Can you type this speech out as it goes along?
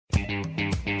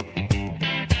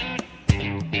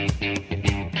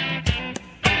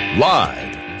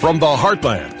Live from the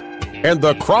heartland and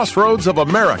the crossroads of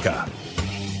America,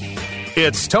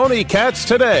 it's Tony Katz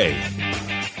Today.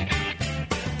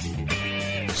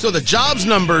 So the jobs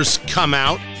numbers come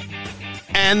out,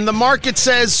 and the market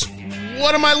says,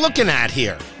 what am I looking at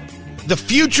here? The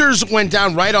futures went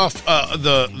down right off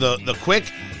the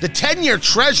quick. The 10-year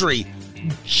Treasury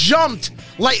jumped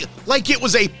like it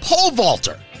was a pole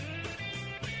vaulter.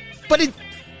 But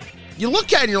you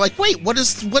look at it and you're like, wait, what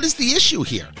is the issue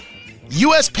here?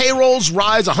 U.S. payrolls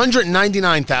rise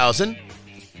 199,000.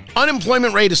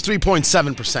 Unemployment rate is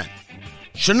 3.7%.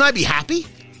 Shouldn't I be happy?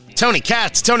 Tony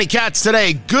Katz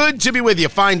Today. Good to be with you.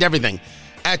 Find everything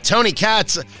at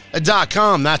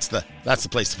TonyKatz.com. That's the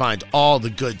place to find all the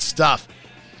good stuff.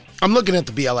 I'm looking at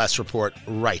the BLS report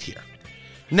right here.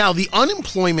 Now, the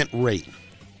unemployment rate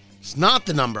is not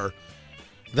the number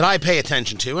that I pay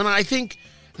attention to, and I think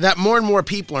that more and more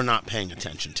people are not paying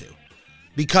attention to,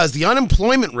 because the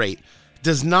unemployment rate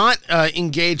does not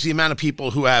engage the amount of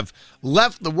people who have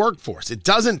left the workforce. It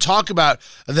doesn't talk about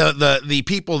the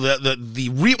people, one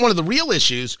of the real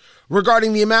issues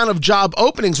regarding the amount of job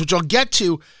openings, which I'll get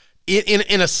to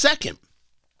in a second.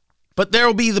 But there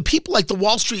will be the people like the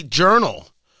Wall Street Journal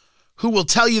who will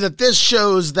tell you that this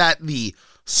shows that the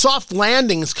soft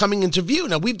landing is coming into view.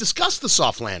 Now, we've discussed the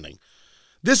soft landing.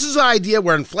 This is an idea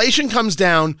where inflation comes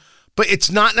down, but it's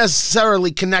not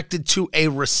necessarily connected to a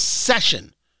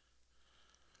recession.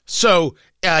 So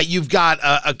you've got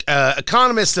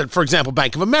economists at, for example,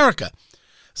 Bank of America,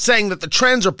 saying that the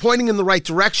trends are pointing in the right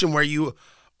direction, where you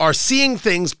are seeing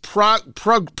things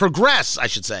progress, I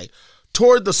should say,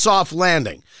 toward the soft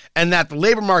landing, and that the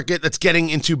labor market that's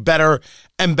getting into better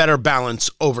and better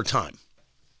balance over time.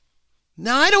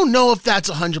 Now, I don't know if that's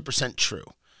 100% true,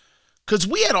 because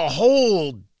we had a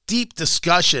whole deep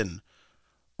discussion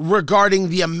regarding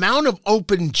the amount of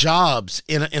open jobs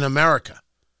in America.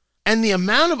 And the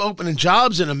amount of open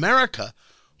jobs in America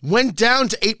went down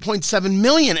to 8.7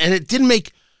 million, and it didn't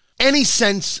make any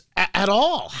sense at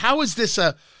all. How is this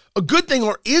a good thing,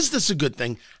 or is this a good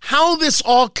thing? How this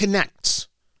all connects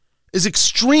is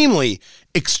extremely,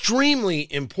 extremely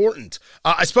important.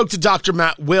 I spoke to Dr.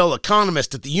 Matt Will,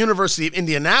 economist at the University of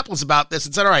Indianapolis, about this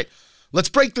and said, all right, let's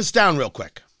break this down real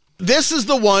quick. This is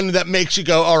the one that makes you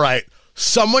go, all right,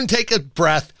 someone take a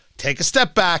breath, take a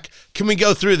step back. Can we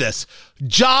go through this?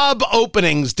 Job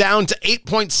openings down to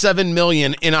 8.7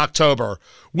 million in October,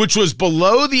 which was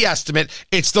below the estimate.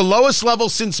 It's the lowest level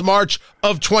since March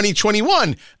of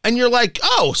 2021. And you're like,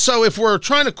 oh, so if we're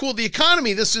trying to cool the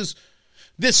economy, this is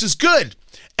good.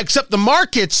 Except the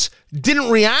markets didn't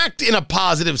react in a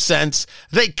positive sense.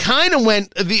 They kind of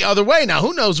went the other way. Now,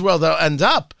 who knows where they'll end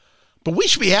up? But we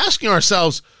should be asking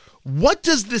ourselves, what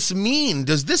does this mean?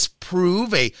 Does this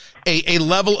prove a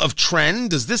level of trend?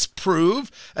 Does this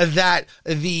prove that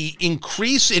the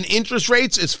increase in interest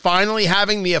rates is finally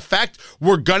having the effect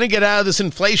we're going to get out of this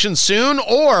inflation soon?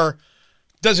 Or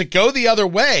does it go the other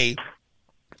way,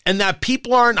 and that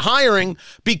people aren't hiring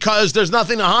because there's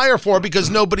nothing to hire for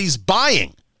because nobody's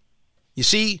buying? You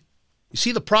see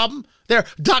the problem there?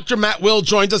 Dr. Matt Will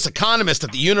joins us, economist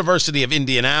at the University of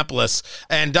Indianapolis.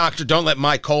 And doctor, don't let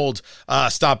my cold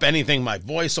stop anything. My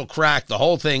voice will crack. The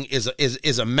whole thing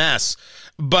is a mess.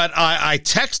 But I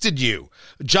texted you,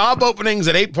 job openings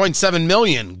at 8.7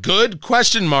 million. Good ?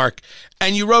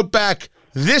 And you wrote back,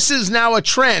 this is now a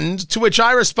trend, to which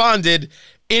I responded,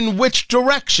 in which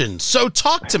direction? So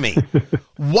talk to me.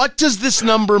 What does this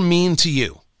number mean to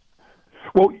you?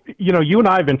 Well, you and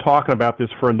I have been talking about this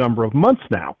for a number of months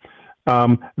now,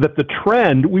 that the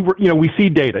trend, we see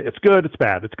data. It's good, it's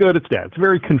bad. It's good, it's bad. It's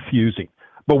very confusing.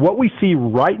 But what we see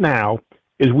right now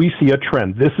is we see a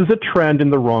trend. This is a trend in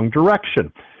the wrong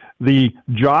direction. The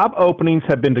job openings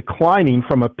have been declining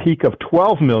from a peak of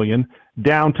 12 million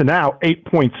down to now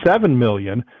 8.7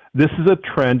 million. This is a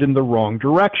trend in the wrong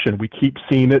direction. We keep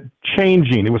seeing it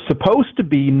changing. It was supposed to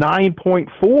be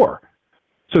 9.4.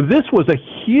 So this was a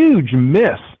huge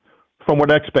miss from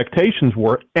what expectations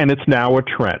were, and it's now a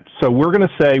trend. So we're going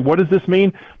to say, what does this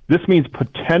mean? This means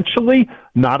potentially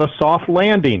not a soft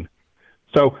landing.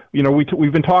 So,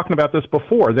 we've been talking about this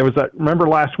before. There was remember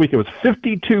last week, it was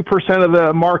 52% of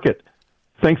the market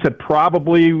thinks that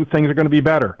probably things are going to be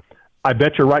better. I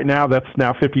bet you right now that's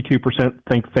now 52%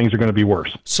 think things are going to be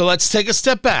worse. So let's take a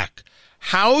step back.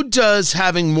 How does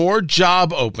having more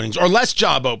job openings or less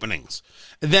job openings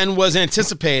than was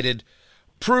anticipated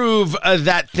prove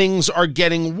that things are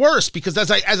getting worse? Because as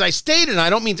I stated, and I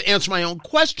don't mean to answer my own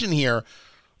question here,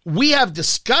 we have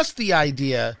discussed the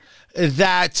idea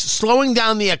that slowing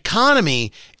down the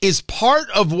economy is part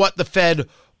of what the Fed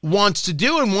wants to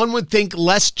do, and one would think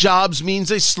less jobs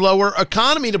means a slower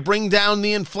economy to bring down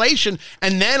the inflation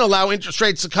and then allow interest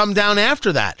rates to come down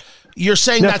after that. You're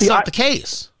saying that's not the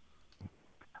case.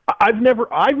 I've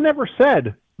never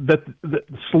said that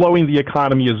slowing the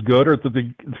economy is good or that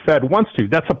the Fed wants to.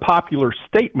 That's a popular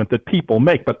statement that people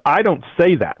make, but I don't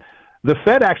say that. The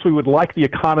Fed actually would like the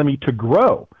economy to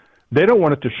grow. They don't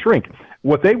want it to shrink.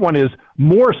 What they want is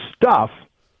more stuff,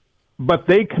 but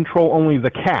they control only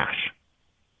the cash.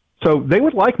 So they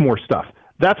would like more stuff.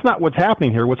 That's not what's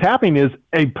happening here. What's happening is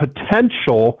a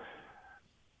potential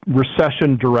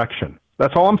recession direction.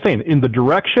 That's all I'm saying. In the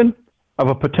direction of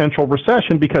a potential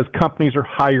recession, because companies are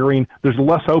hiring, there's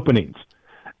less openings,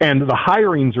 and the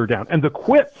hirings are down. And the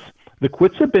quits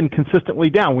have been consistently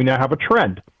down. We now have a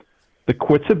trend. The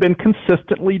quits have been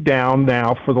consistently down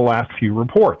now for the last few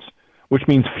reports, which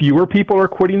means fewer people are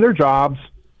quitting their jobs,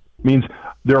 means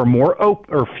there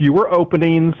are fewer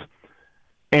openings.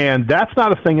 And that's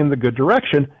not a thing in the good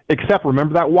direction, except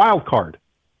remember that wild card.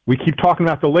 We keep talking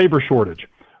about the labor shortage.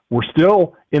 We're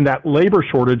still in that labor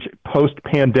shortage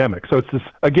post-pandemic. So it's this,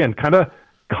 again, kind of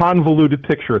convoluted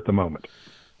picture at the moment.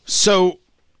 So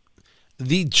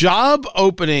the job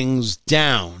openings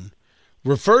down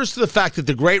refers to the fact that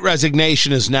the Great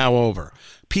Resignation is now over.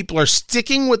 People are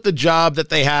sticking with the job that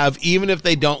they have, even if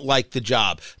they don't like the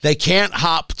job. They can't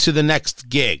hop to the next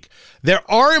gig. There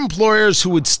are employers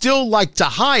who would still like to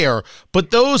hire, but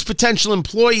those potential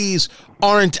employees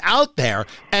aren't out there.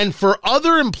 And for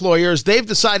other employers, they've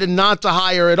decided not to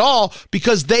hire at all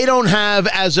because they don't have,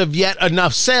 as of yet,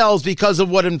 enough sales because of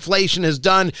what inflation has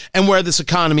done and where this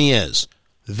economy is.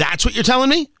 That's what you're telling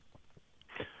me?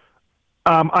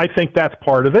 I think that's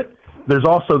part of it. There's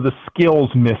also the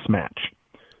skills mismatch,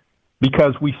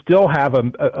 because we still have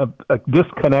a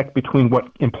disconnect between what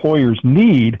employers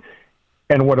need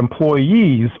and what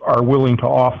employees are willing to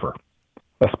offer,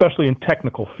 especially in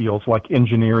technical fields like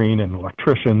engineering and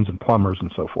electricians and plumbers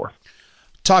and so forth.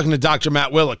 Talking to Dr.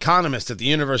 Matt Will, economist at the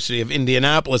University of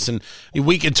Indianapolis, and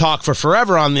we could talk for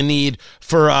forever on the need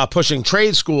for pushing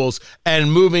trade schools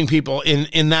and moving people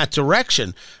in that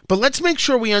direction. But let's make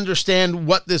sure we understand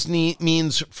what this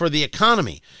means for the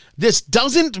economy. This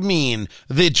doesn't mean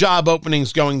the job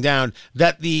openings going down,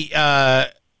 that the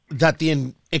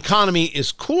economy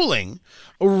is cooling.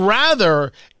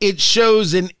 Rather, it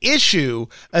shows an issue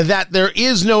that there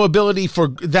is no ability for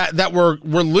that we're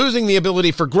losing the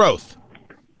ability for growth.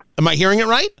 Am I hearing it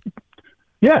right?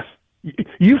 Yes.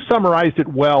 You summarized it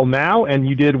well now, and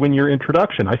you did in your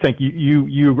introduction. I think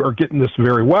you are getting this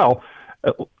very well.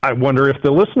 I wonder if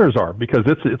the listeners are, because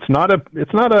it's not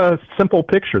a simple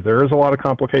picture. There is a lot of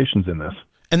complications in this.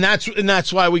 And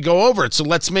that's why we go over it. So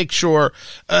let's make sure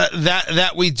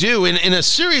that we do. In a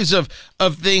series of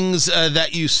things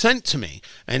that you sent to me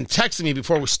and texted me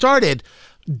before we started,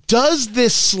 does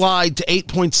this slide to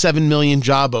 8.7 million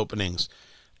job openings?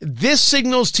 This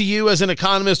signals to you as an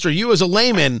economist or you as a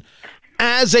layman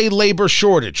as a labor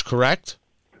shortage, correct?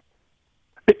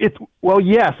 Well,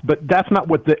 yes, but that's not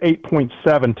what the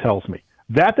 8.7 tells me.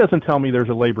 That doesn't tell me there's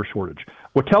a labor shortage.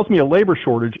 What tells me a labor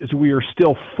shortage is we are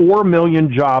still 4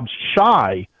 million jobs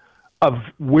shy of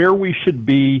where we should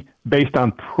be based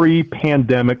on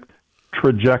pre-pandemic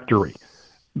trajectory.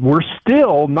 We're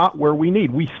still not where we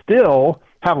need. We still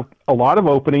have a lot of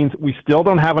openings. We still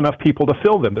don't have enough people to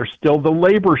fill them. There's still the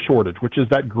labor shortage, which is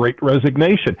that Great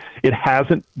Resignation. It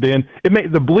hasn't been,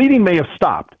 the bleeding may have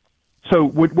stopped. So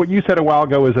what you said a while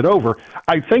ago, is it over?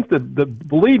 I think that the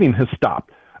bleeding has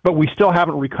stopped, but we still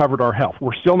haven't recovered our health.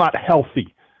 We're still not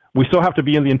healthy. We still have to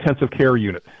be in the intensive care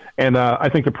unit. And I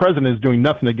think the president is doing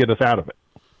nothing to get us out of it.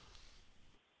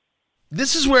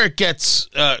 This is where it gets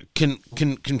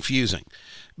confusing,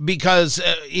 because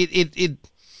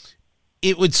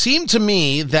it would seem to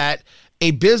me that a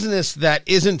business that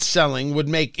isn't selling would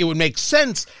make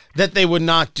sense that they would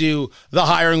not do the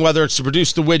hiring, whether it's to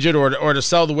produce the widget or to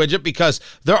sell the widget, because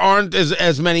there aren't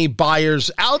as many buyers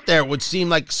out there. It would seem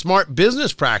like smart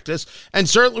business practice. And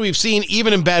certainly we've seen,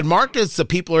 even in bad markets, that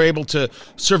people are able to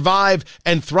survive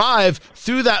and thrive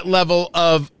through that level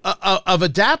of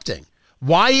adapting.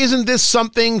 Why isn't this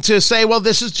something to say, well,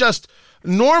 this is just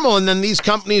normal, and then these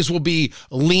companies will be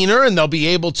leaner and they'll be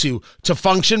able to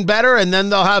function better, and then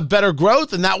they'll have better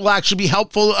growth, and that will actually be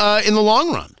helpful in the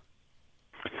long run?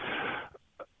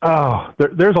 Oh,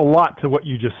 there's a lot to what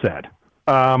you just said.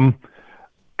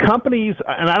 Companies,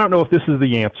 and I don't know if this is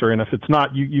the answer, and if it's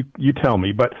not, you tell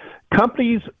me, but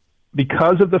companies,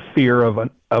 because of the fear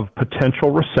of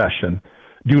potential recession,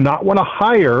 do not want to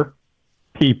hire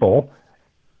people.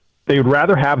 They would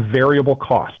rather have variable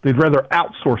costs. They'd rather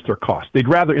outsource their costs. They'd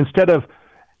rather, instead of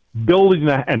building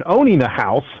and owning a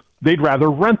house, They'd rather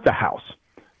rent the house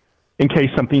in case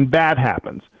something bad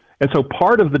happens. And so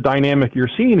part of the dynamic you're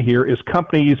seeing here is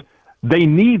companies, they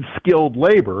need skilled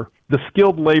labor. The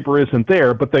skilled labor isn't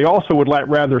there, but they also would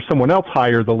rather someone else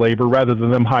hire the labor rather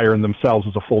than them hiring themselves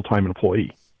as a full-time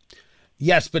employee.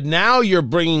 Yes, but now you're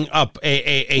bringing up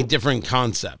a different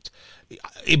concept.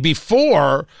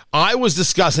 Before, I was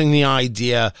discussing the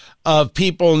idea of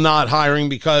people not hiring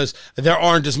because there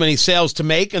aren't as many sales to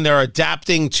make and they're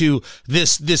adapting to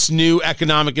this new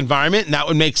economic environment, and that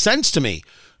would make sense to me.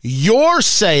 You're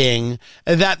saying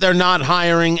that they're not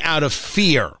hiring out of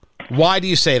fear. Why do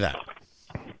you say that?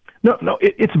 No,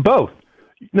 it's both.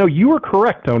 No, you are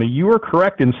correct, Tony. You are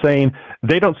correct in saying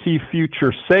they don't see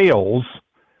future sales,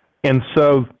 and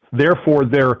so therefore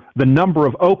the number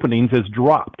of openings is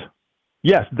dropped.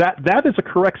 Yes, that is a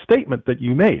correct statement that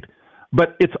you made.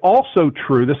 But it's also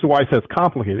true, this is why I say it's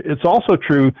complicated, it's also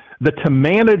true that to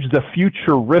manage the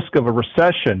future risk of a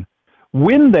recession,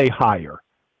 when they hire,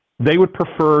 they would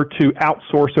prefer to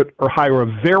outsource it or hire a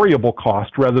variable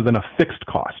cost rather than a fixed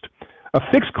cost.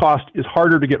 A fixed cost is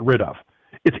harder to get rid of.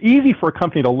 It's easy for a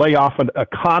company to lay off a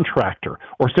contractor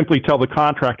or simply tell the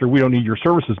contractor, we don't need your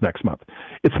services next month.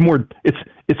 It's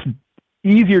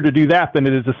easier to do that than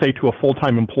it is to say to a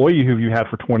full-time employee who you had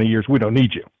for 20 years, we don't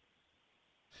need you.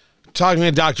 Talking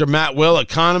to Dr. Matt Will,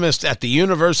 economist at the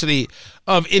University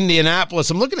of Indianapolis.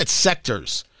 I'm looking at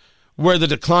sectors where the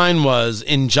decline was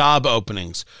in job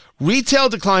openings. Retail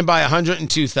declined by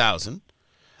 102,000.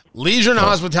 Leisure and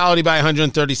hospitality by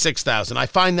 136,000. I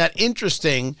find that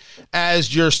interesting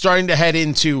as you're starting to head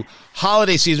into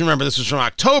holiday season. Remember, this was from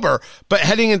October, but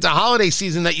heading into holiday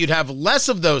season that you'd have less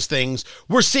of those things.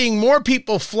 We're seeing more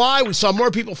people fly. We saw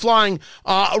more people flying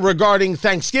regarding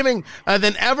Thanksgiving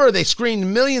than ever. They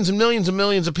screened millions and millions and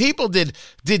millions of people did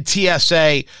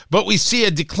TSA, but we see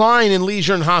a decline in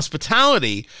leisure and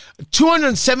hospitality.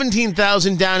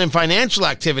 217,000 down in financial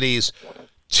activities.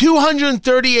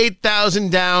 238,000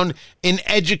 down in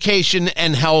education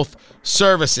and health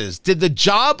services. Did the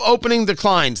job opening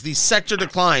declines, these sector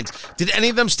declines, did any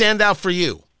of them stand out for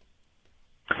you?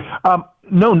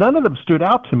 No, none of them stood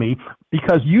out to me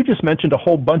because you just mentioned a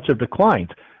whole bunch of declines.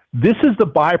 This is the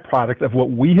byproduct of what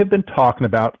we have been talking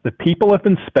about. The people have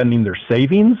been spending their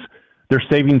savings. Their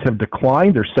savings have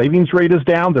declined. Their savings rate is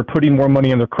down. They're putting more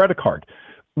money on their credit card.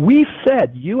 We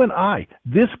said, you and I,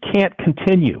 this can't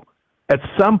continue. At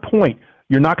some point,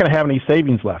 you're not going to have any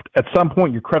savings left. At some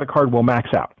point, your credit card will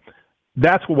max out.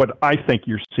 That's what I think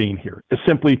you're seeing here, is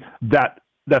simply that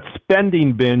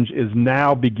spending binge is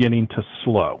now beginning to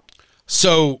slow.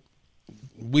 So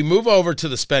we move over to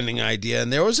the spending idea,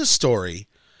 and there was a story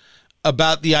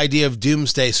about the idea of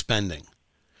doomsday spending.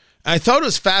 I thought it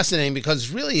was fascinating because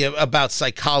it's really about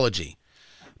psychology.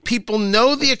 People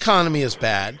know the economy is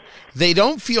bad. They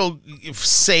don't feel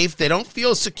safe. They don't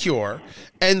feel secure.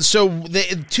 And so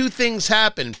two things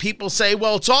happen. People say,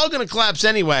 well, it's all going to collapse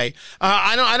anyway.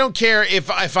 I don't care if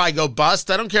I go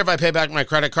bust. I don't care if I pay back my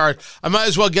credit card. I might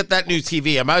as well get that new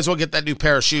TV. I might as well get that new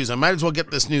pair of shoes. I might as well get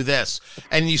this new this.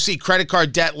 And you see credit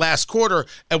card debt last quarter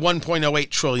at $1.08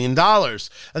 trillion.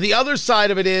 The other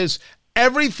side of it is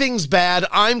everything's bad.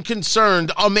 I'm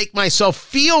concerned. I'll make myself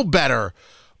feel better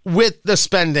with the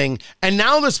spending. And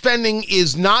now the spending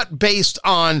is not based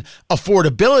on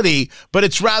affordability, but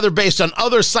it's rather based on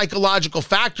other psychological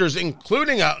factors,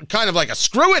 including a kind of like a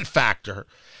screw it factor.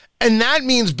 And that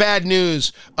means bad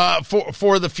news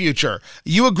for the future.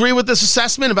 You agree with this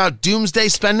assessment about doomsday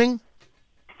spending?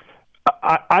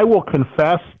 I will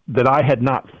confess that I had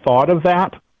not thought of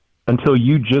that until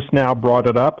you just now brought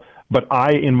it up. But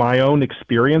I, in my own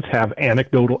experience, have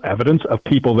anecdotal evidence of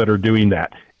people that are doing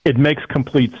that. It makes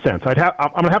complete sense. I'm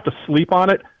going to have to sleep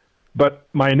on it, but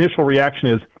my initial reaction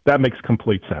is that makes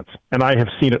complete sense, and I have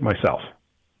seen it myself.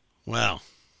 Well,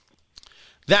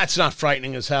 that's not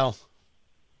frightening as hell.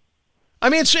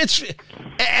 I mean, it's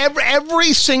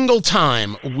every single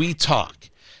time we talk,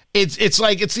 it's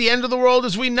like it's the end of the world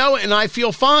as we know it, and I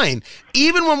feel fine.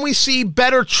 Even when we see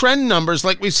better trend numbers,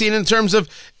 like we've seen in terms of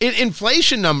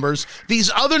inflation numbers, these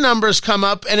other numbers come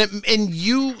up, and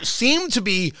you seem to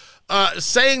be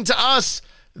saying to us,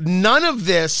 none of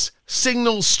this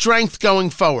signals strength going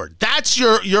forward. That's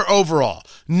your overall.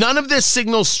 None of this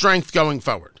signals strength going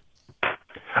forward.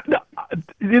 No,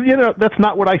 that's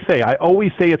not what I say. I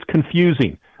always say it's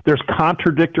confusing. There's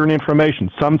contradictory information.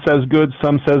 Some says good,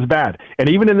 some says bad. And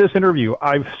even in this interview,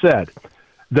 I've said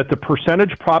that the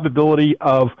percentage probability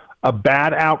of a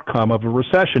bad outcome of a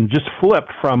recession just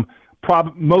flipped from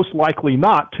most likely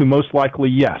not to most likely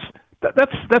yes.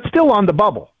 That's still on the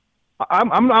bubble.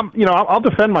 I'll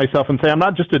defend myself and say I'm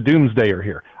not just a doomsdayer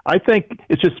here. I think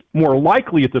it's just more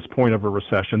likely at this point of a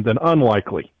recession than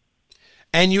unlikely.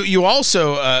 And you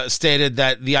also stated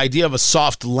that the idea of a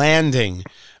soft landing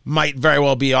might very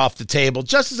well be off the table.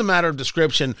 Just as a matter of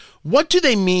description, what do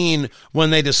they mean when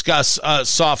they discuss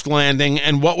soft landing,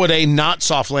 and what would a not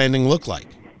soft landing look like?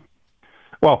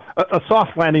 Well, a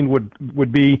soft landing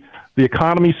would be the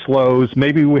economy slows,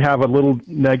 maybe we have a little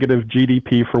negative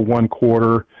GDP for one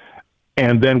quarter,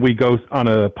 and then we go on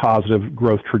a positive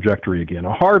growth trajectory again.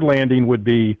 A hard landing would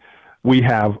be we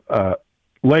have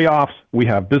layoffs, we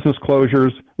have business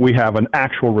closures, we have an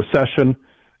actual recession,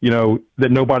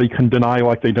 that nobody can deny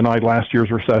like they denied last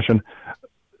year's recession.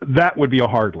 That would be a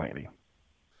hard landing.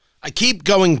 I keep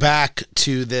going back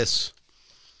to this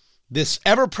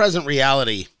ever-present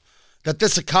reality that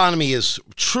this economy is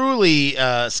truly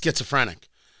schizophrenic,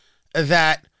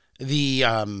 that the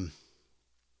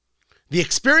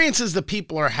experiences that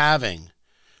people are having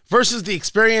versus the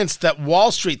experience that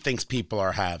Wall Street thinks people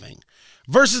are having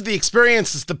versus the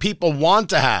experiences that people want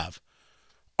to have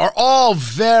are all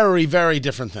very, very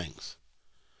different things.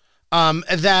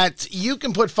 That you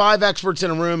can put 5 experts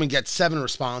in a room and get 7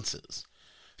 responses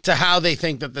to how they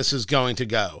think that this is going to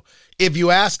go. If you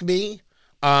ask me,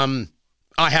 I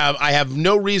have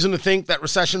no reason to think that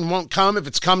recession won't come if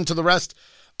it's come to the rest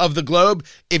of the globe.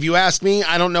 If you ask me,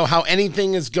 I don't know how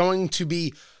anything is going to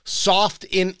be soft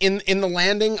in the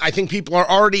landing. I think people are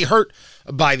already hurt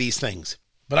by these things.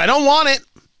 But I don't want it.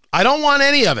 I don't want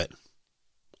any of it.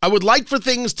 I would like for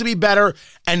things to be better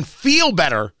and feel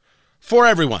better for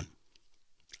everyone.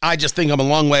 I just think I'm a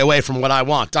long way away from what I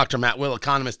want. Dr. Matt Will,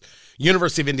 economist,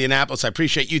 University of Indianapolis. I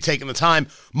appreciate you taking the time.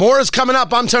 More is coming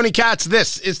up. I'm Tony Katz.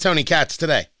 This is Tony Katz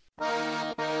Today.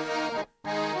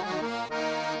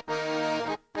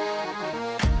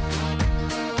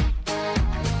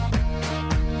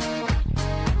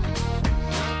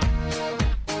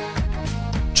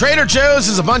 Trader Joe's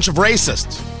is a bunch of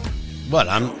racists. What?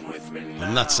 I'm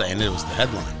not saying it was the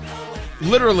headline.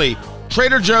 Literally,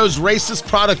 Trader Joe's racist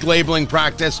product labeling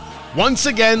practice once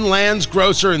again lands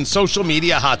grocer in social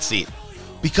media hot seat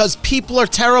because people are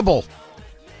terrible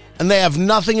and they have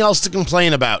nothing else to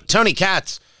complain about. Tony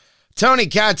Katz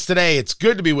Today. It's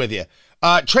good to be with you.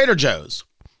 Trader Joe's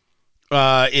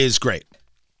is great.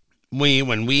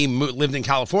 When we lived in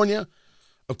California,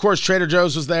 of course, Trader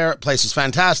Joe's was there. Place is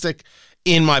fantastic.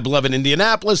 In my beloved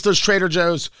Indianapolis, there's Trader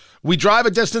Joe's. We drive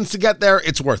a distance to get there.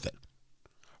 It's worth it.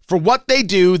 For what they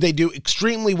do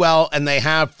extremely well, and they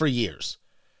have for years.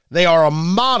 They are a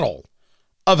model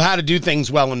of how to do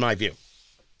things well, in my view.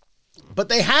 But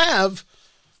they have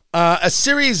a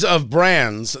series of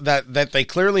brands that they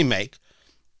clearly make.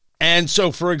 And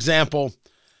so, for example,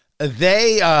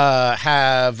 they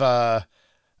have a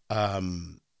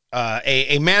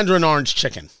mandarin orange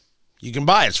chicken. You can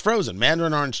buy it. It's frozen,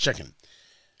 mandarin orange chicken.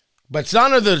 But it's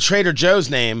not under the Trader Joe's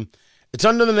name. It's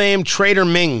under the name Trader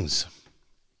Ming's.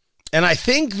 And I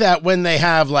think that when they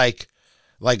have like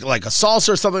a salsa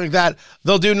or something like that,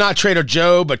 they'll do not Trader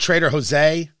Joe, but Trader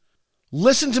Jose.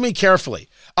 Listen to me carefully.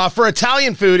 For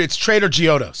Italian food, it's Trader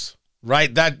Giotto's,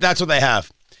 right? That's what they have.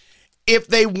 If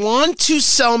they want to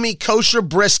sell me kosher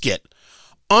brisket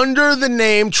under the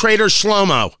name Trader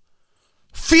Shlomo,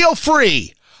 feel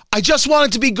free. I just want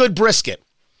it to be good brisket.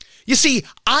 You see,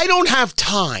 I don't have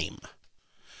time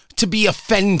to be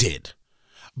offended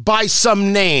by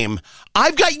some name.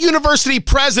 I've got university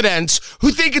presidents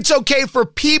who think it's okay for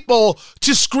people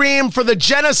to scream for the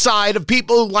genocide of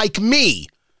people like me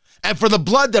and for the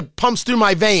blood that pumps through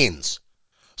my veins.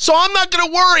 So I'm not going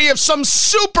to worry if some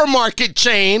supermarket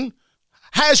chain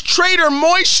has Trader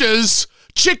Moishe's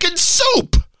chicken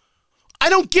soup. I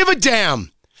don't give a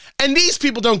damn. And these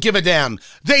people don't give a damn.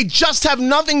 They just have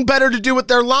nothing better to do with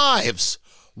their lives.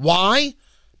 Why?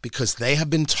 Because they have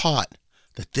been taught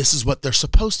that this is what they're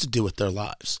supposed to do with their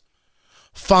lives.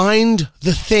 Find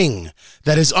the thing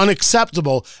that is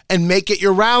unacceptable and make it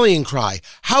your rallying cry.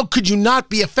 How could you not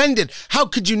be offended? How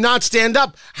could you not stand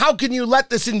up? How can you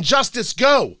let this injustice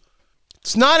go?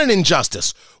 It's not an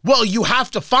injustice. Well, you have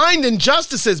to find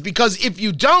injustices, because if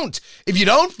you don't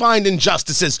find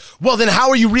injustices, well, then how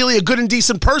are you really a good and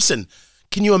decent person?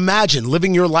 Can you imagine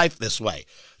living your life this way?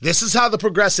 This is how the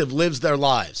progressive lives their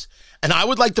lives. And I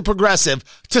would like the progressive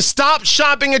to stop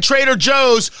shopping at Trader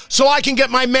Joe's so I can get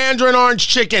my mandarin orange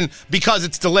chicken because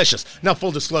it's delicious. Now,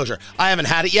 full disclosure, I haven't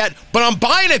had it yet, but I'm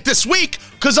buying it this week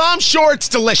because I'm sure it's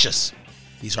delicious.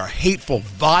 These are hateful,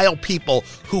 vile people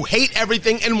who hate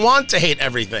everything and want to hate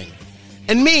everything.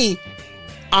 And me,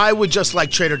 I would just like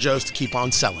Trader Joe's to keep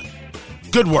on selling.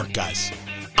 Good work, guys.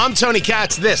 I'm Tony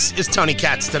Katz. This is Tony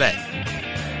Katz Today.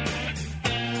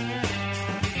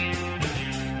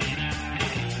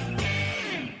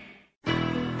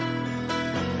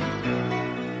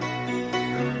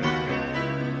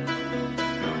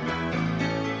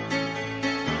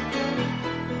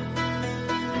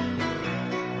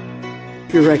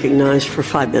 You're recognized for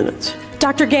 5 minutes.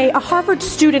 Dr. Gay, a Harvard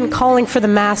student calling for the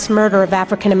mass murder of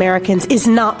African Americans is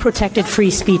not protected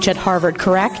free speech at Harvard,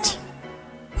 correct?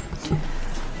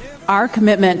 Our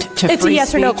commitment to free speech... It's a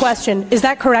yes or no question. Is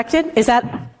that corrected? Is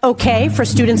that okay for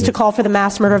students to call for the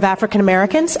mass murder of African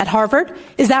Americans at Harvard?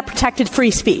 Is that protected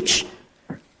free speech?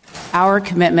 Our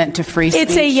commitment to free speech...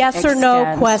 It's a yes or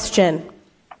no question.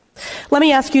 Let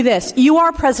me ask you this. You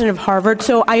are president of Harvard,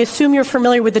 so I assume you're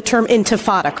familiar with the term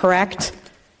intifada, correct?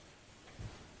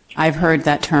 I've heard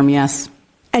that term, yes.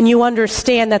 And you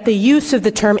understand that the use of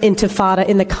the term intifada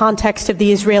in the context of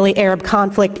the Israeli-Arab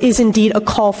conflict is indeed a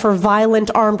call for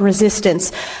violent armed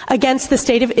resistance against the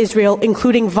state of Israel,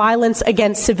 including violence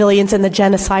against civilians and the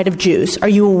genocide of Jews. Are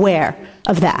you aware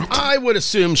of that? I would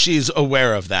assume she's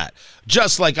aware of that.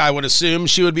 Just like I would assume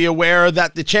she would be aware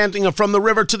that the chanting of "From the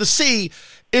River to the Sea"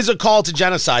 is a call to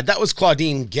genocide. That was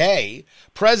Claudine Gay,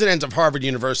 president of Harvard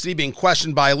University, being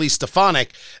questioned by Elise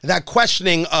Stefanik. That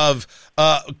questioning of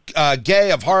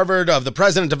Gay of Harvard, of the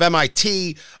president of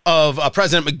MIT, of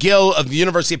President McGill of the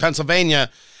University of Pennsylvania,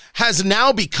 has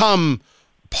now become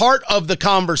part of the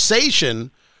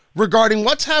conversation regarding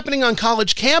what's happening on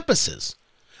college campuses.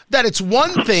 That it's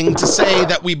one thing to say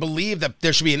that we believe that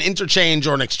there should be an interchange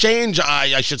or an exchange,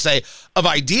 I should say, of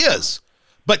ideas.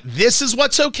 But this is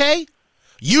what's okay?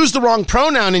 Use the wrong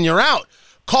pronoun and you're out.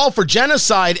 Call for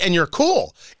genocide and you're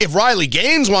cool. If Riley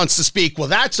Gaines wants to speak, well,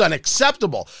 that's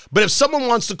unacceptable. But if someone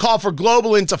wants to call for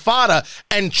global intifada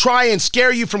and try and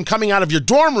scare you from coming out of your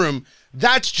dorm room,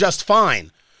 that's just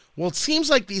fine. Well, it seems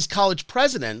like these college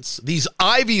presidents, these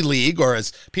Ivy League, or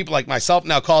as people like myself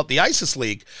now call it, the ISIS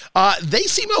League, they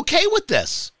seem okay with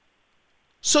this.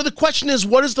 So the question is,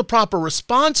 what is the proper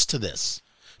response to this?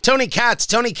 Tony Katz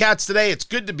today. It's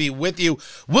good to be with you.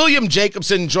 William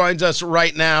Jacobson joins us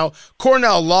right now,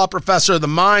 Cornell law professor, the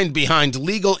mind behind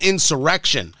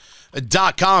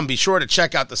legalinsurrection.com. Be sure to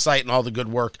check out the site and all the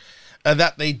good work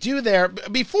that they do there.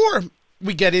 Before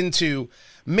we get into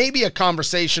maybe a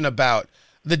conversation about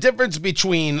the difference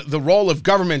between the role of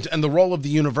government and the role of the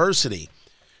university,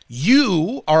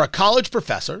 you are a college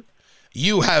professor.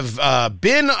 You have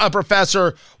been a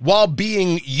professor while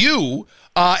being you,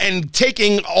 and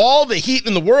taking all the heat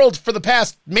in the world for the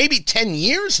past maybe 10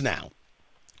 years now.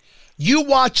 You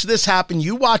watch this happen.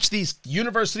 You watch these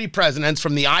university presidents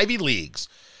from the Ivy Leagues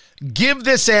give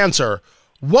this answer.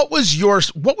 What was your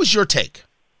take?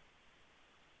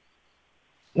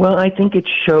 Well, I think it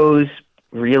shows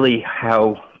really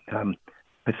how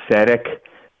pathetic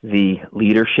the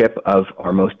leadership of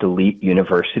our most elite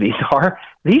universities are.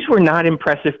 These were not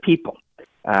impressive people.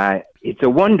 It's a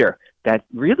wonder that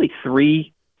really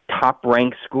 3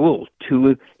 top-ranked schools,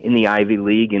 2 in the Ivy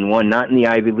League and 1 not in the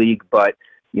Ivy League, but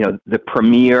the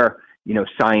premier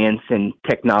science and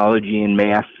technology and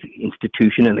math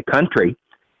institution in the country,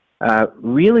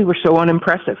 really were so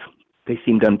unimpressive. They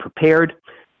seemed unprepared.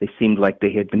 They seemed like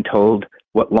they had been told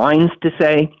what lines to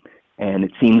say, and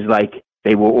it seems like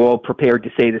they were all prepared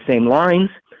to say the same lines.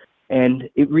 And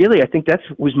it really, I think that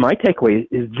was my takeaway,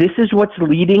 is this is what's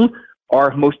leading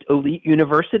our most elite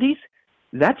universities.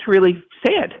 That's really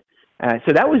sad.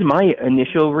 So that was my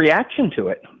initial reaction to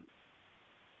it.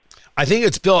 I think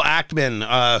it's Bill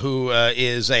Ackman, who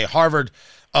is a Harvard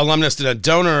alumnus and a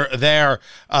donor there.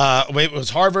 It was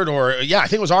Harvard, I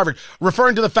think it was Harvard,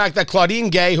 referring to the fact that Claudine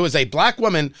Gay, who is a black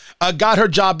woman, got her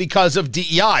job because of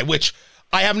DEI, which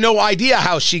I have no idea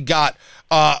how she got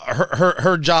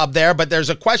her job there, but there's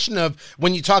a question of,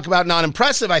 when you talk about not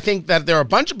impressive, I think that there are a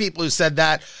bunch of people who said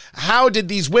that. How did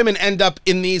these women end up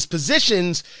in these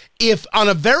positions if on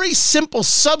a very simple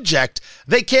subject,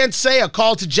 they can't say a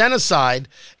call to genocide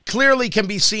clearly can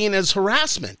be seen as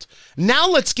harassment? Now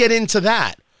let's get into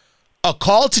that. A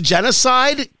call to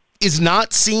genocide is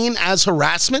not seen as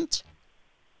harassment?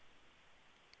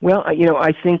 Well,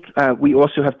 I think we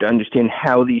also have to understand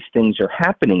how these things are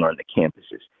happening on the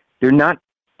campuses. They're not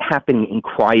happening in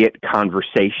quiet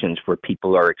conversations where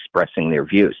people are expressing their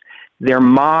views. They're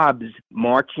mobs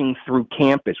marching through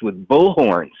campus with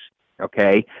bullhorns,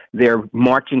 okay? They're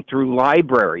marching through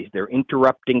libraries. They're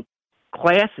interrupting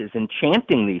classes and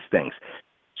chanting these things.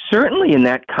 Certainly in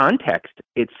that context,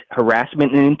 it's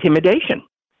harassment and intimidation.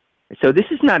 So this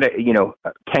is not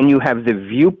can you have the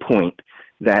viewpoint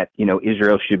that,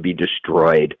 Israel should be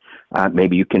destroyed?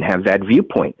 Maybe you can have that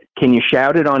viewpoint. Can you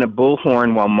shout it on a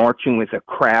bullhorn while marching with a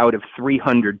crowd of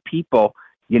 300 people,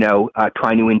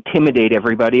 trying to intimidate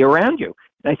everybody around you?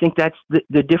 And I think that's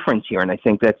the difference here. And I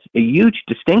think that's a huge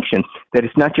distinction, that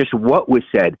it's not just what was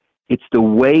said, it's the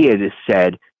way it is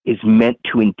said is meant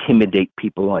to intimidate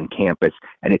people on campus.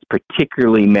 And it's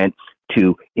particularly meant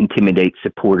to intimidate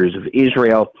supporters of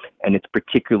Israel, and it's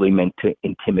particularly meant to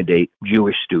intimidate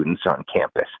Jewish students on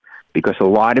campus, because a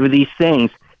lot of these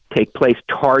things take place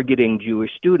targeting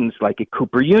Jewish students, like at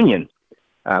Cooper Union,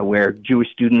 where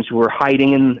Jewish students were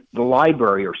hiding in the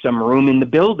library or some room in the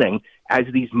building as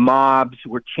these mobs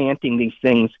were chanting these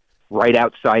things right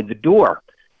outside the door.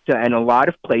 So, and a lot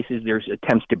of places there's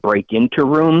attempts to break into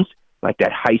rooms, like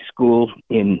that high school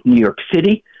in New York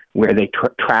City, where they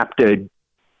trapped a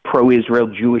pro-Israel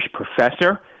Jewish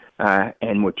professor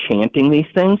and were chanting these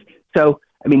things. So,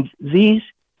 I mean, these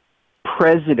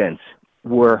presidents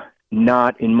were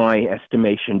not, in my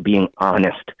estimation, being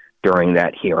honest during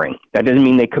that hearing. That doesn't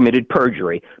mean they committed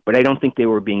perjury, but I don't think they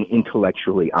were being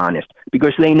intellectually honest,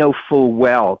 because they know full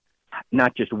well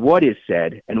not just what is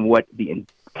said and what the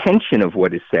intention of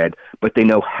what is said, but they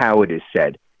know how it is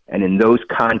said. And in those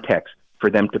contexts, for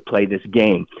them to play this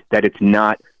game, that it's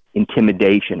not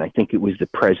intimidation. I think it was the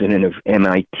president of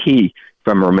MIT, if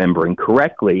I'm remembering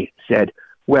correctly, said,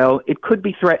 well, it could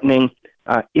be threatening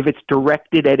if it's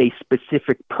directed at a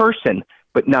specific person,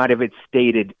 but not if it's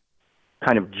stated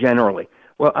kind of generally.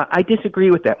 Well, I disagree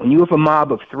with that. When you have a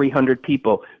mob of 300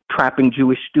 people trapping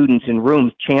Jewish students in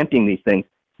rooms chanting these things,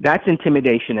 that's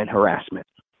intimidation and harassment.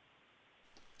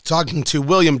 Talking to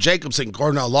William Jacobson,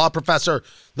 Cornell law professor,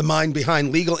 the mind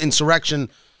behind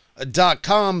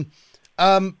legalinsurrection.com.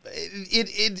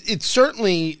 It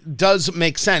certainly does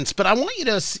make sense, but I want you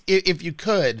to, if you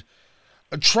could,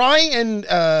 try and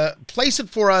place it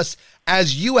for us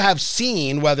as you have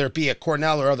seen, whether it be at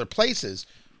Cornell or other places.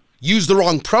 Use the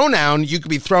wrong pronoun, you could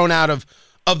be thrown out of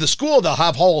the school. They'll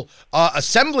have whole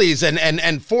assemblies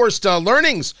and forced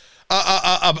learnings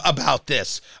about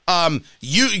this.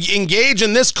 You engage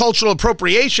in this cultural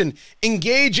appropriation,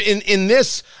 engage in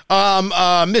this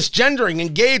misgendering,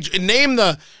 engage, name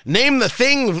the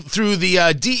thing through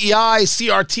the DEI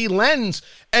CRT lens,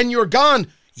 and you're gone.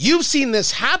 You've seen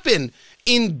this happen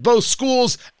in both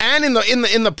schools and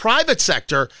in the private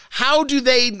sector. How do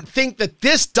they think that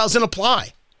this doesn't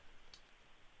apply?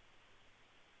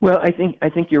 Well, I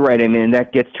think you're right. I mean,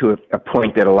 that gets to a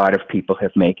point that a lot of people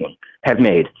have made,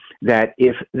 that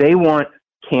if they want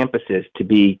campuses to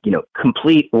be,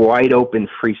 complete, wide open,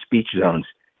 free speech zones,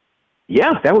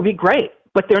 yeah, that would be great,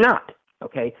 but they're not.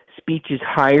 Okay, speech is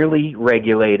highly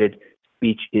regulated.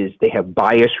 They have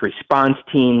bias response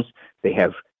teams. They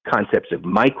have concepts of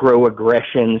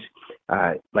microaggressions.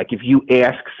 Like if you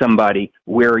ask somebody,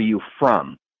 where are you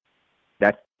from?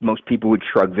 Most people would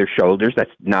shrug their shoulders. That's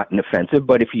not an offensive.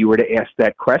 But if you were to ask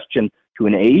that question to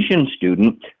an Asian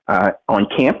student on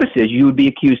campuses, you would be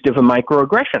accused of a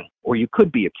microaggression, or you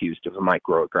could be accused of a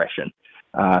microaggression,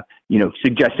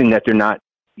 suggesting that they're not,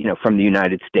 from the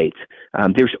United States.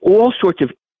 There's all sorts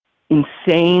of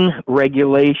insane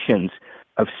regulations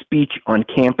of speech on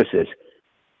campuses.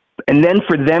 And then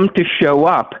for them to show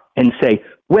up and say,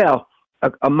 well,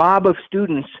 a mob of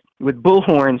students with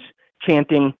bullhorns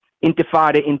chanting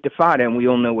Intifada, Intifada, and we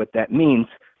all know what that means,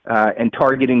 and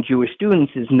targeting Jewish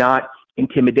students is not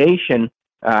intimidation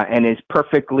and is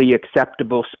perfectly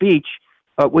acceptable speech.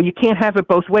 Well, you can't have it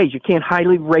both ways. You can't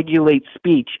highly regulate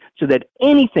speech so that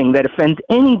anything that offends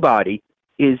anybody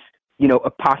is, a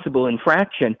possible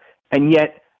infraction, and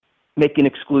yet make an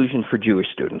exclusion for Jewish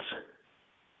students.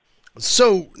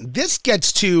 So this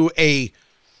gets to a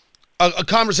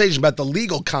conversation about the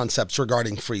legal concepts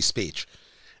regarding free speech.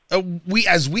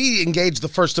 As we engage the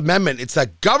First Amendment, it's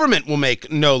that government will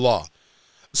make no law.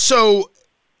 So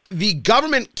the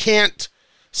government can't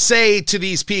say to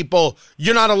these people,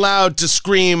 you're not allowed to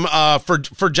scream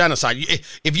for genocide.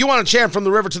 If you want to chant from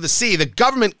the river to the sea, the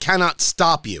government cannot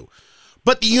stop you.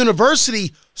 But the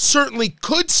university certainly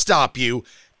could stop you.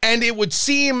 And it would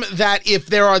seem that if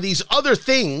there are these other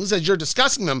things, as you're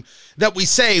discussing them, that we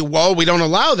say, well, we don't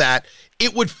allow that,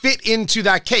 it would fit into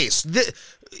that case.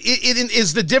 It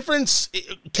is the difference.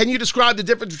 Can you describe the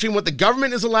difference between what the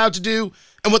government is allowed to do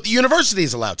and what the university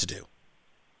is allowed to do?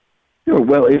 Sure.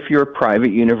 Well, if you're a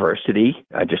private university,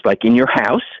 just like in your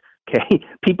house, okay,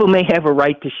 people may have a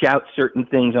right to shout certain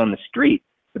things on the street,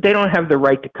 but they don't have the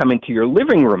right to come into your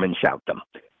living room and shout them.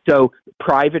 So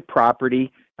private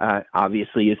property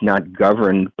obviously is not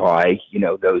governed by,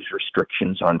 those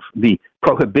restrictions on the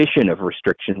prohibition of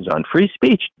restrictions on free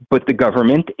speech, but the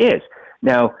government is.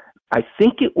 Now, I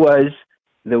think it was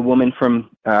the woman from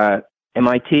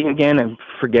MIT, again, I'm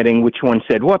forgetting which one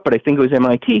said what, but I think it was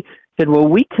MIT, said, well,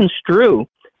 we construe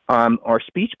our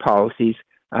speech policies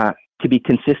to be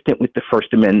consistent with the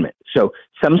First Amendment. So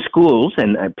some schools,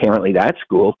 and apparently that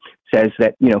school, says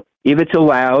that, if it's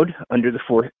allowed under the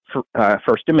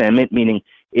First Amendment, meaning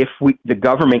if the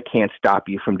government can't stop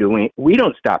you from doing it, we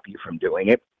don't stop you from doing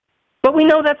it. But we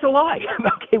know that's a lie.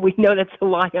 Okay, we know that's a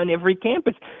lie on every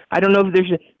campus. I don't know if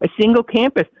there's a single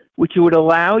campus which would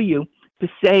allow you to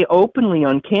say openly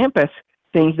on campus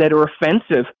things that are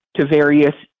offensive to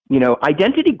various,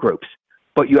 identity groups.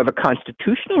 But you have a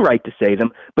constitutional right to say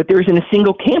them, but there isn't a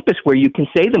single campus where you can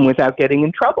say them without getting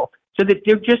in trouble. So that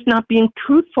they're just not being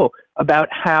truthful about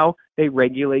how they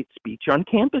regulate speech on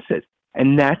campuses.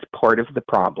 And that's part of the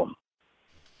problem.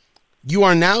 You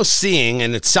are now seeing,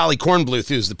 and it's Sally Kornbluth,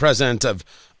 who's the president of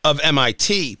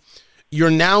MIT, you're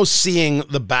now seeing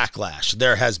the backlash.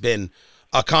 There has been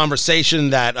a conversation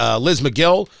that Liz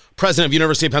McGill, president of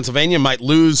University of Pennsylvania, might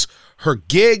lose her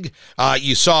gig.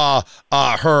 You saw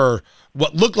her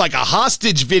what looked like a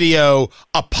hostage video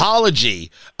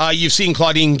apology. You've seen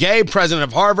Claudine Gay, president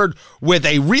of Harvard, with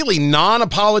a really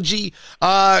non-apology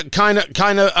kind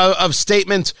of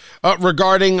statement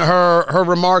regarding her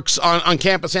remarks on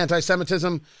campus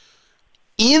anti-Semitism.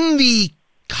 In the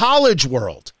college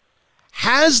world,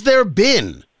 has there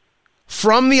been,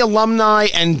 from the alumni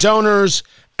and donors,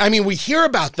 I mean, we hear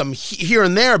about them here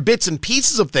and there, bits and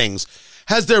pieces of things.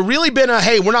 Has there really been a,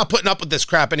 hey, we're not putting up with this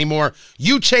crap anymore.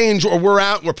 You change or we're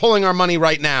out. We're pulling our money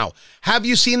right now. Have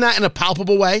you seen that in a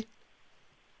palpable way?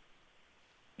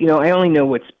 I only know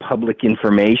what's public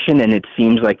information, and it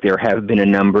seems like there have been a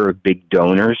number of big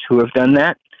donors who have done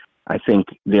that. I think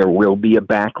there will be a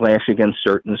backlash against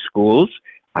certain schools.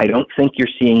 I don't think you're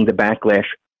seeing the backlash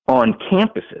on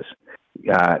campuses.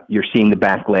 You're seeing the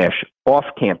backlash off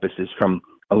campuses from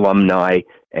alumni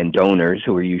and donors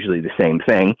who are usually the same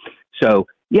thing. So,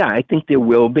 yeah, I think there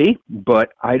will be,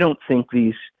 but I don't think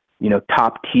these,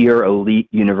 top-tier elite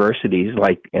universities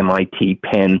like MIT,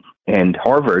 Penn, and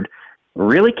Harvard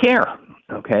really care,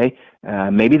 okay?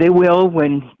 Maybe they will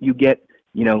when you get,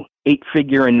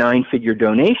 8-figure and 9-figure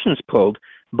donations pulled,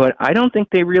 but I don't think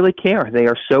they really care. They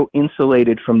are so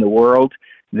insulated from the world.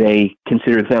 They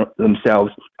consider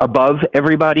themselves above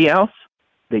everybody else.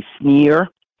 They sneer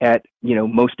at,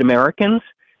 most Americans.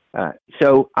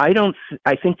 So I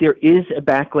think there is a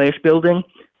backlash building.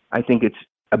 I think it's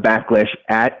a backlash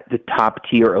at the top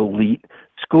tier elite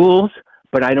schools,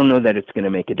 but I don't know that it's going to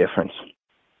make a difference.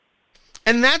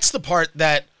 And that's the part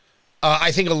that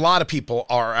I think a lot of people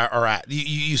are at.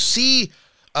 You see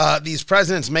these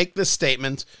presidents make this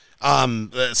statement.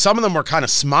 Some of them were kind of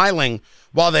smiling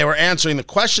while they were answering the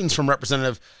questions from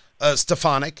Representative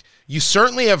Stefanik. You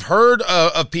certainly have heard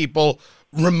of people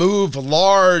remove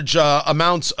large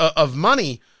amounts of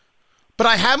money, but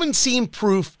I haven't seen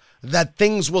proof that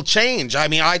things will change. I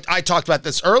mean, I talked about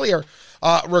this earlier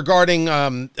regarding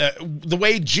the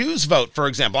way Jews vote, for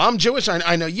example. I'm Jewish.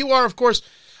 I know you are, of course.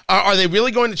 Are they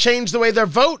really going to change the way they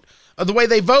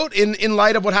vote in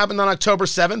light of what happened on October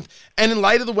 7th and in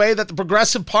light of the way that the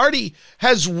Progressive Party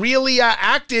has really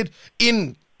acted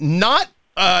in not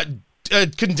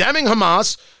condemning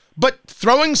Hamas, but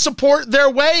throwing support their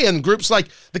way, and groups like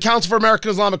the Council for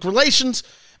American Islamic Relations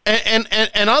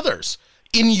and others?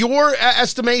 In your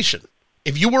estimation,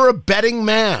 if you were a betting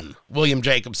man, William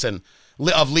Jacobson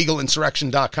of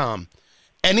LegalInsurrection.com,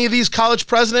 any of these college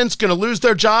presidents going to lose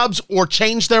their jobs or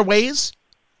change their ways?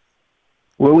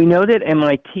 Well, we know that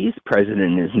MIT's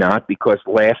president is not, because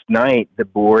last night the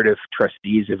board of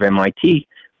trustees of MIT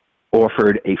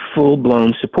offered a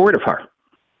full-blown support of her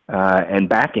and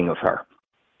backing of her.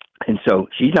 And so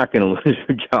she's not going to lose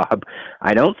her job.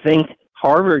 I don't think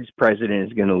Harvard's president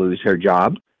is going to lose her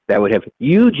job. That would have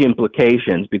huge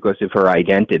implications because of her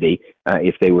identity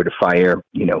if they were to fire,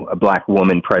 a black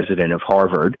woman president of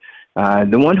Harvard.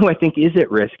 The one who I think is at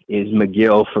risk is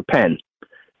McGill for Penn.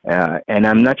 And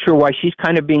I'm not sure why she's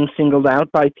kind of being singled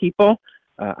out by people.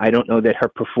 I don't know that her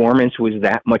performance was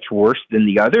that much worse than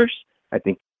the others. I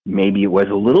think maybe it was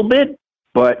a little bit,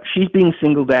 but she's being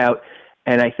singled out.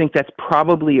 And I think that's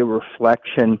probably a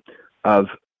reflection of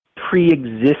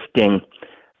pre-existing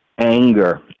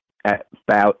anger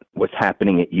about what's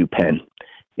happening at UPenn.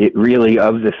 It really,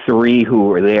 of the three who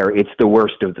were there, it's the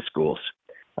worst of the schools.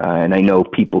 And I know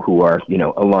people who are,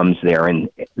 alums there, and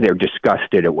they're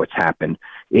disgusted at what's happened.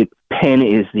 Penn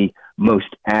is the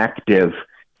most active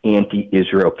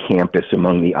anti-Israel campus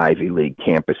among the Ivy League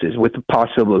campuses, with the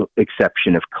possible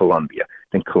exception of Columbia.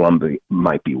 I think Columbia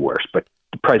might be worse, but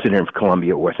the president of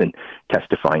Columbia wasn't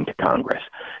testifying to Congress.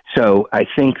 So I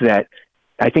think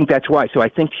that's why. So I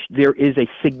think there is a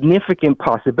significant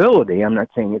possibility, I'm not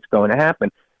saying it's going to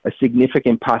happen, a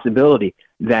significant possibility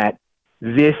that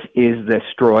this is the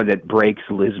straw that breaks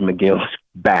Liz McGill's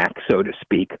back, so to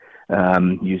speak,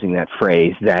 using that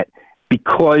phrase, that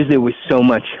because there was so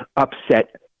much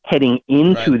upset heading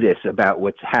into this about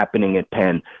what's happening at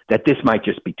Penn, that this might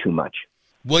just be too much.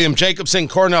 William Jacobson,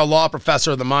 Cornell Law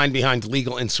Professor, the mind behind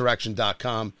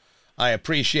legalinsurrection.com. I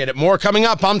appreciate it. More coming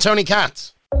up. I'm Tony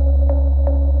Katz.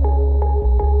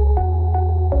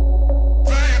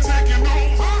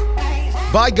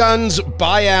 Buy guns,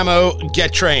 buy ammo,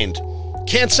 get trained.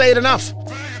 Can't say it enough.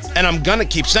 And I'm going to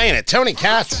keep saying it. Tony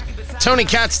Katz. Tony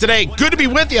Katz today. Good to be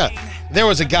with you. There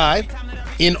was a guy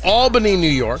in Albany, New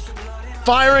York,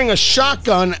 firing a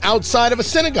shotgun outside of a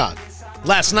synagogue.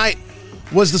 Last night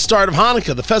was the start of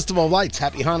Hanukkah, the Festival of Lights.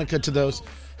 Happy Hanukkah to those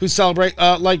who celebrate,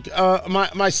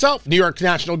 myself. New York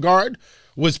National Guard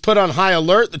was put on high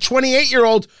alert. The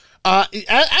 28-year-old,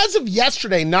 as of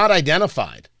yesterday, not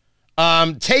identified,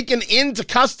 taken into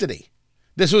custody.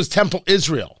 This was Temple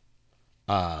Israel.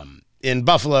 In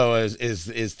Buffalo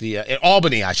is the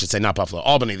Albany, I should say, not Buffalo.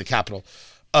 Albany, the capital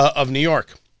of New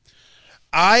York.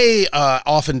 I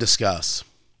often discuss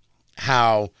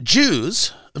how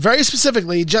Jews, very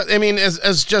specifically,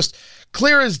 as just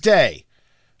clear as day,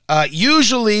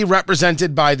 usually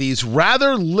represented by these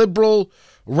rather liberal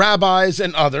rabbis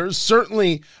and others,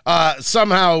 certainly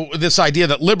somehow this idea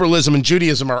that liberalism and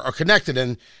Judaism are connected,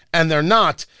 and they're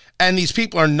not, and these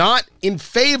people are not in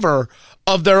favor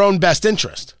of their own best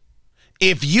interest.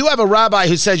 If you have a rabbi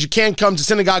who says you can't come to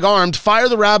synagogue armed, fire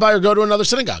the rabbi or go to another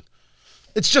synagogue.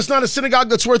 It's just not a synagogue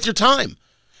that's worth your time.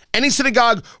 Any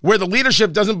synagogue where the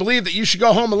leadership doesn't believe that you should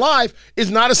go home alive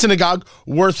is not a synagogue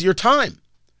worth your time.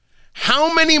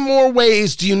 How many more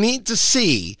ways do you need to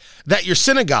see that your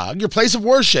synagogue, your place of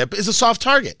worship, is a soft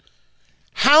target?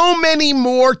 How many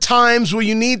more times will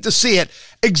you need to see it?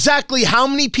 Exactly how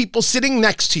many people sitting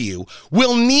next to you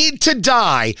will need to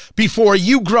die before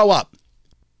you grow up?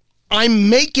 I'm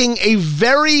making a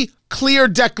very clear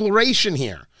declaration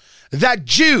here that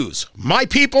Jews, my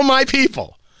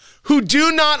people, who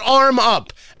do not arm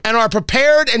up and are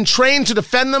prepared and trained to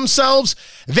defend themselves,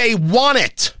 they want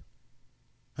it.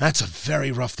 That's a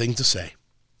very rough thing to say.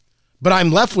 But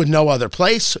I'm left with no other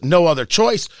place, no other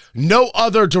choice, no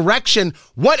other direction.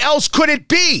 What else could it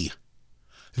be?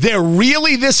 They're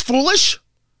really this foolish?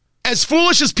 As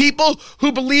foolish as people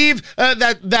who believe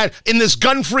that in this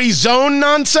gun-free zone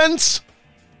nonsense?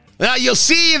 Now, you'll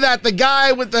see that the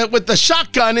guy with the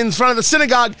shotgun in front of the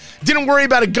synagogue didn't worry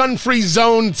about a gun-free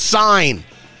zone sign.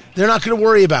 They're not going to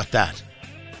worry about that.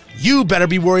 You better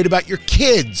be worried about your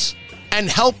kids and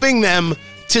helping them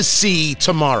to see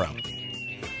tomorrow.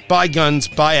 Buy guns,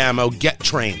 buy ammo, get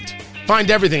trained.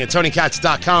 Find everything at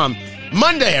TonyKatz.com.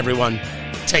 Monday, everyone.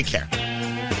 Take care.